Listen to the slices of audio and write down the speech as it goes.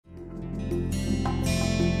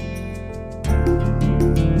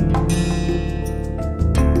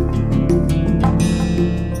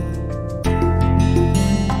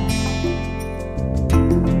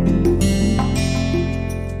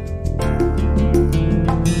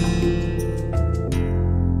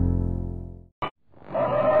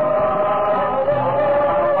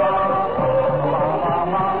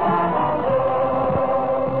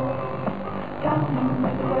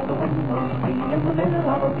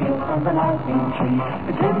gift from the lightning tree.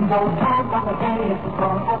 The kittens old time from the day it's the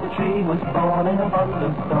song of the tree was born in a bundle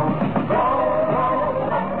of stone. Grow, the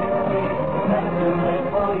lightning tree, it's never too late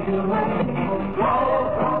for you and me. Grow,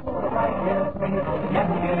 the lightning tree,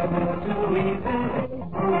 never too easy.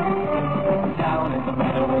 Down in the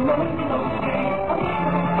meadow in the window shade,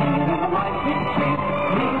 in the lightning tree.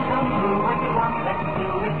 Please come through if you want them to,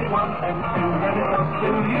 if you want them to, let it up to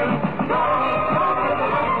you. Grow, the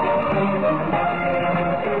lightning tree, never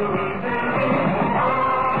too easy.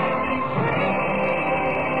 Lightning tree.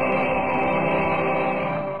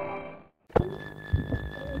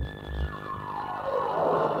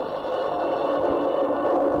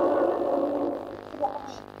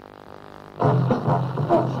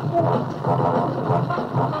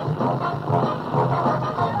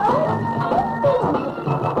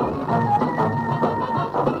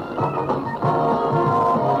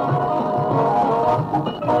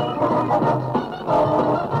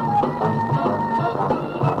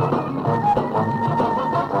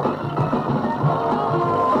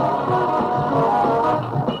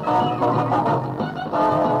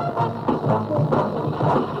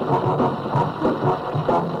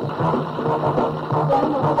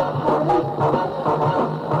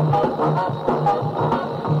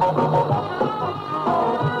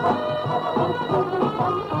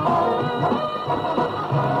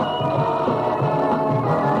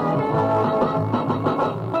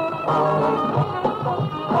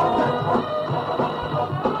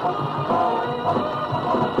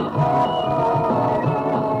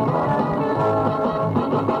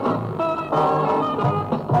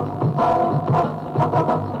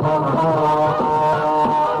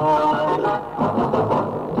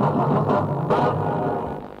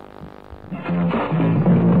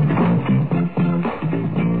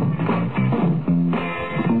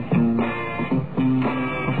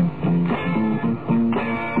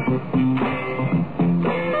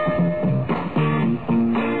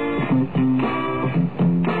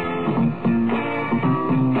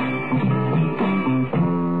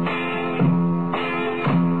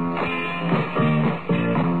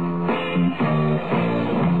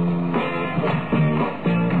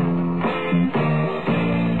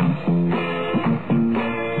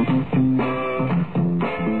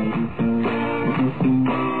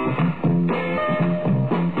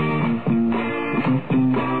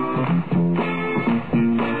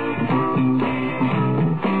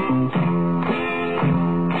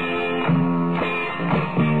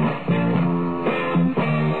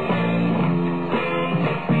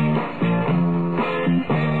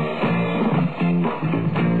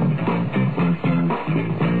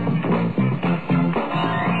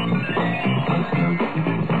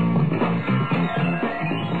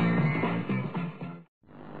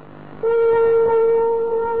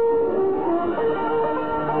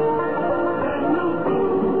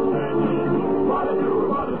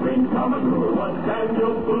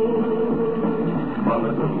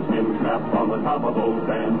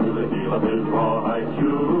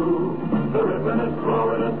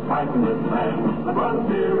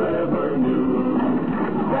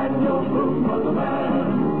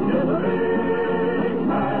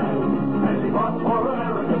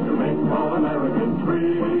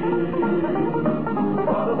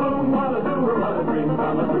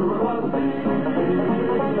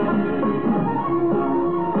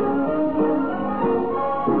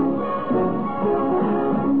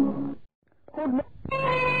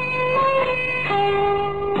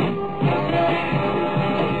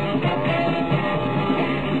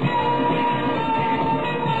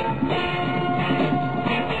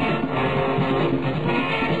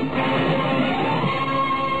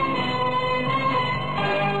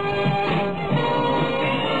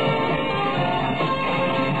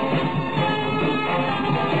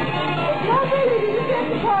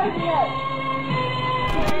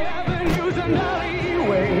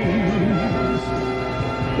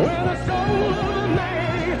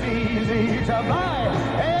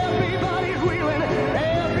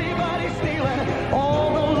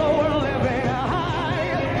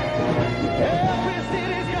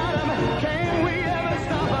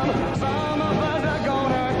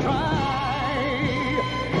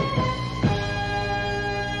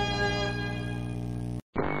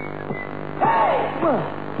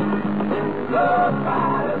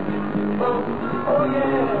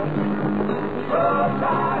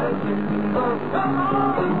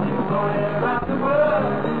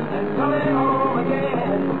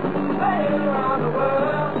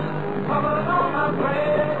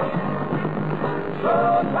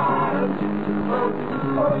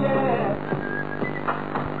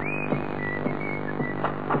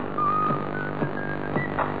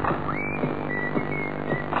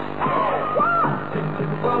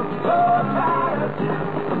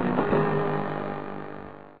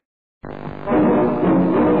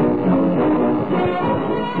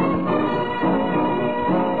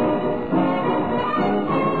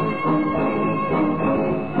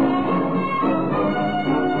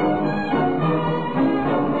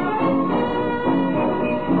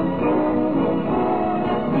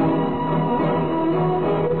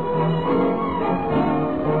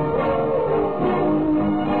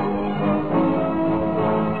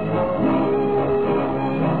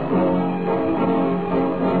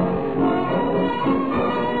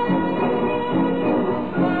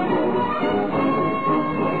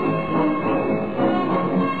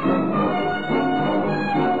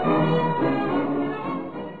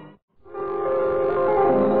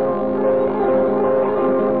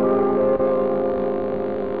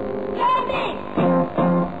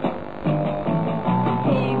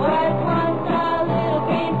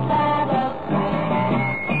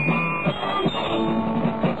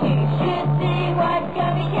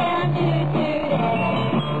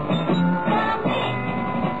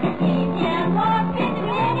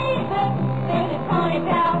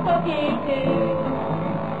 boogie too.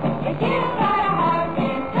 If you got a heart,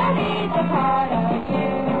 then study's a part of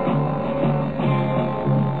you.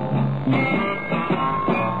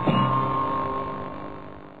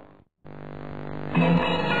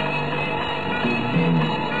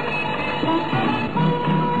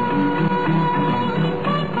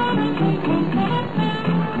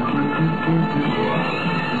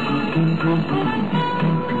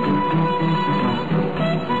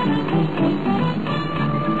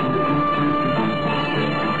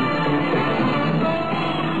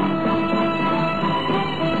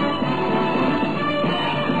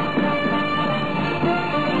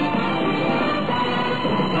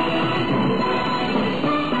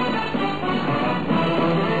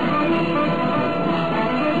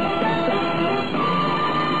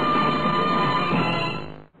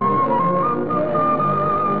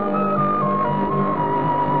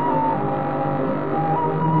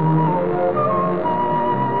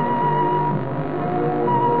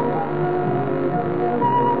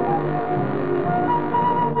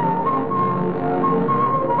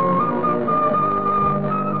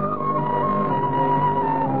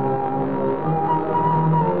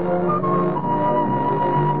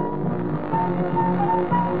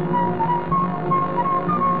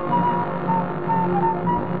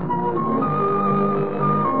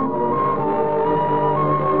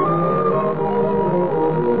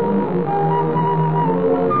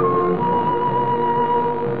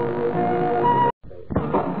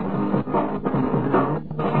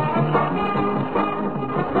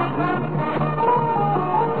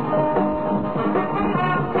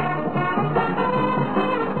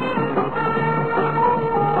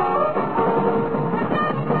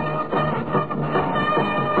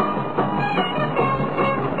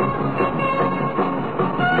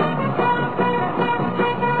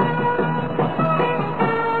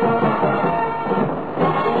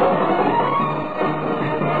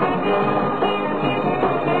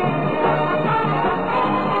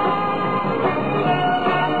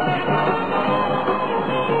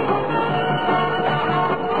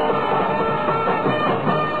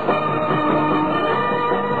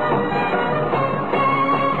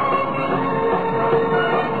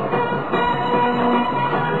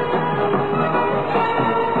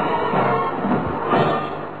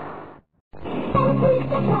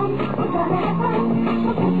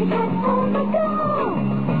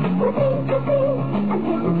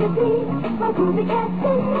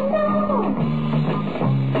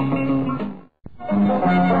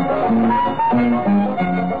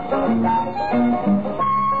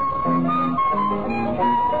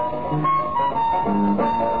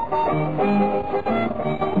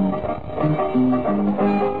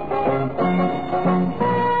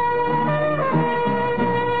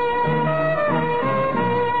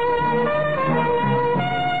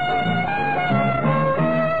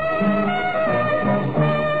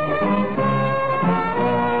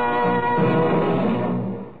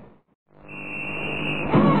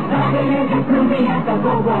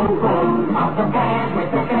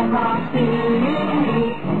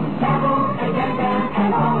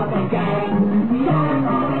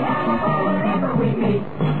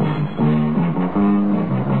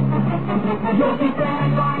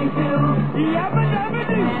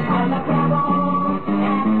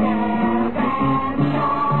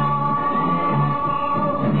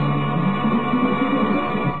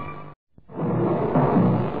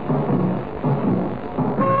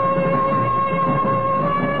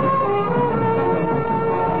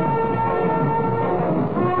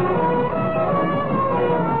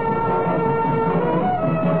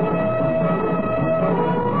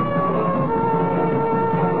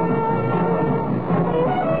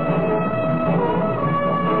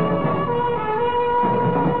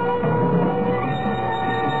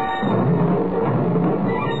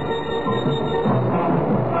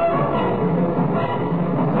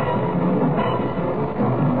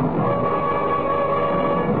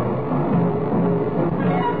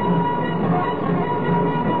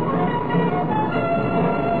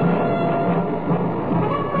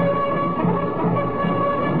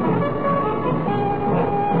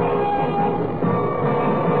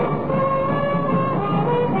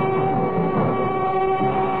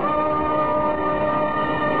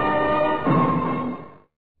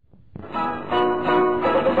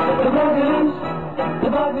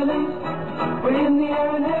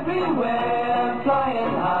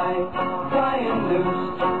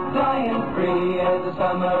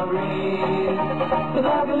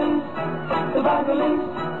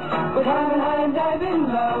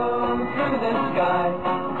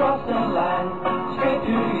 Across the land, straight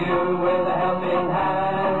to you with a helping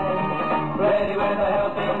hand. ready with a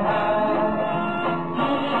helping hand.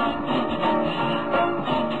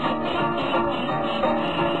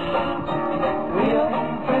 We are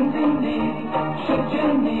friends indeed, should you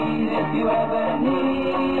need, if you ever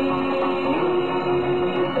need.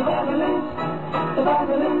 The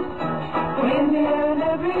Bugaloos, we're in the air and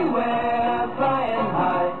everywhere, flying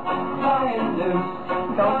high, flying loose.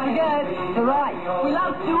 Don't forget, right, we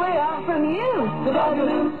love to hear from you. The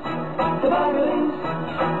Bugaloos,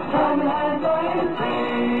 time and hand flying free.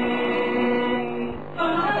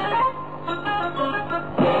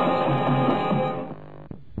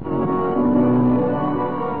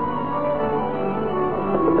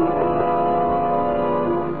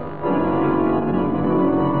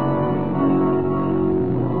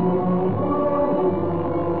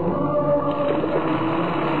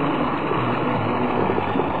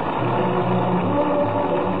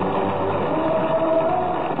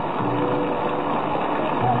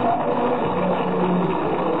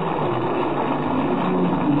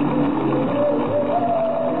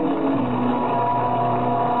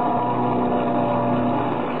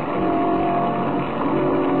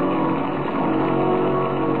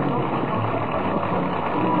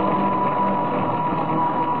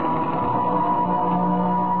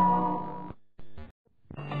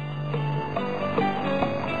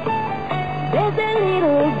 There's a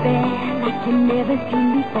little bear like you've never seen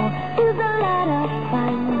before. She's a lot of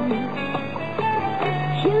fun.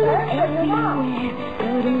 She looks everywhere, go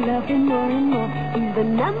to love him more and more. He's the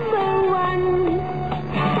number one.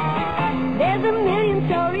 There's a million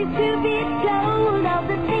stories to be told of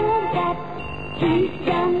the things that he's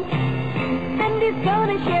done, and he's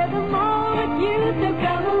gonna share them all with you, so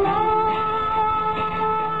come along.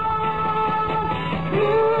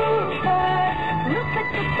 Rupert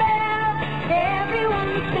the Bear,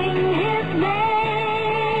 everyone sing his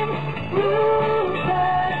name.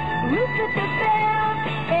 Rupert the Bear,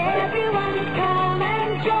 everyone come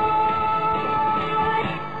and join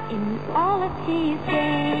in all of his games.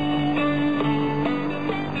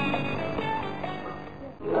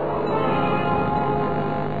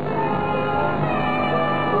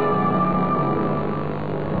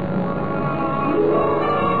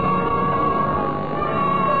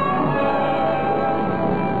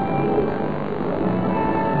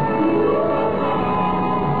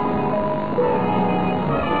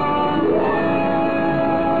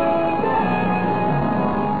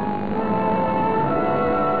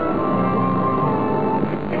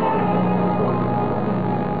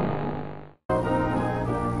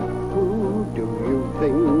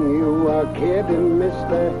 Kidding,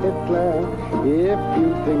 Mr. Hitler, if you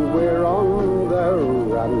think we're on the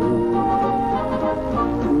run.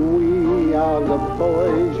 We are the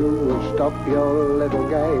boys who will stop your little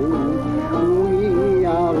game. We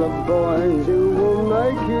are the boys who will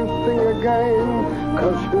make you think again.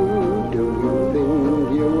 'Cause who do you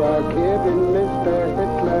think you are kidding, Mr.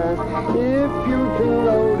 Hitler, if you think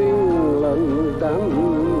old England's done?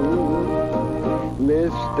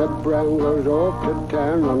 Mr. Brown goes off to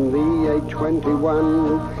town on the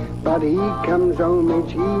A21, but he comes home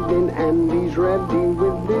each evening and he's ready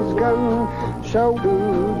with his gun. So who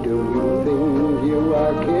do you think you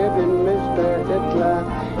are kidding, Mr. Hitler,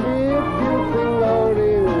 if you think old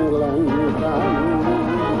England's done?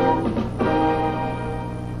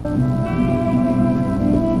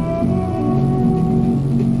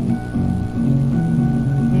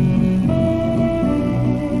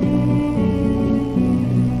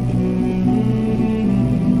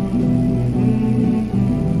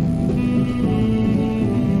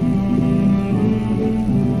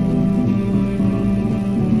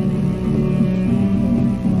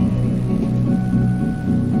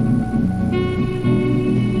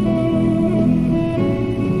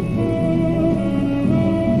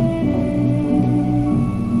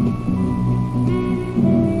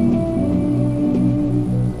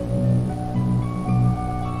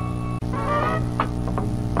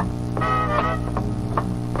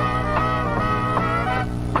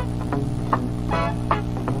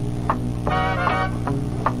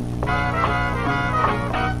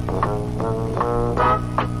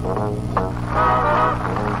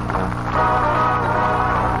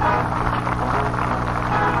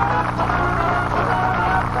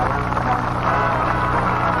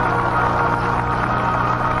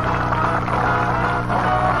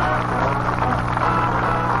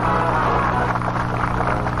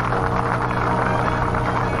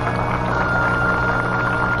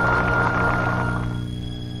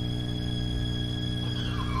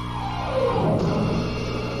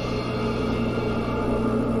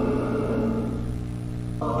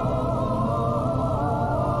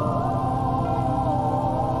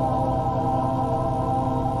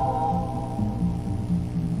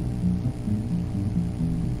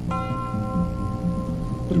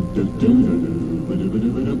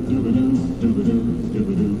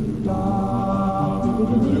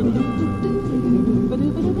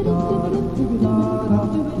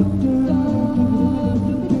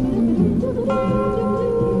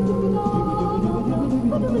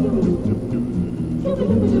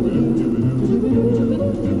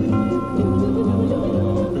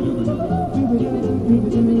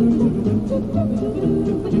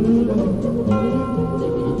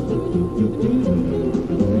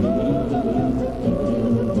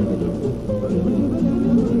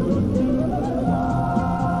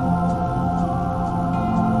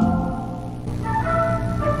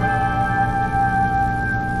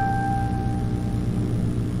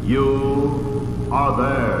 You are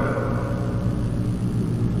there.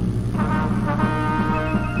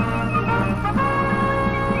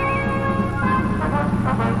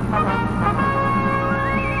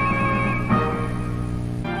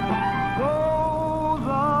 Oh,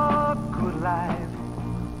 the good life,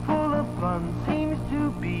 full of fun, seems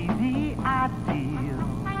to be the ideal.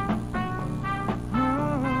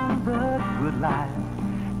 The good life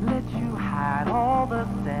lets you hide all the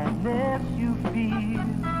sadness you feel.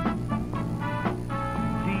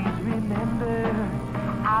 Remember,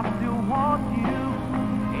 I still want you,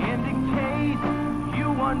 and in case you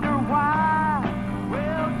wonder why,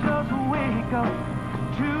 well, just wake up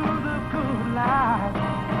to the good life.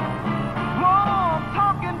 Oh, I'm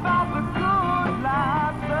talking about the good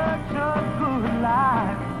life, such a good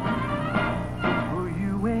life for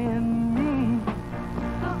you and me.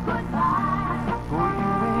 The good life for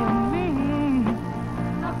you and me.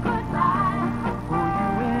 The good life for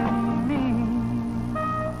you and me.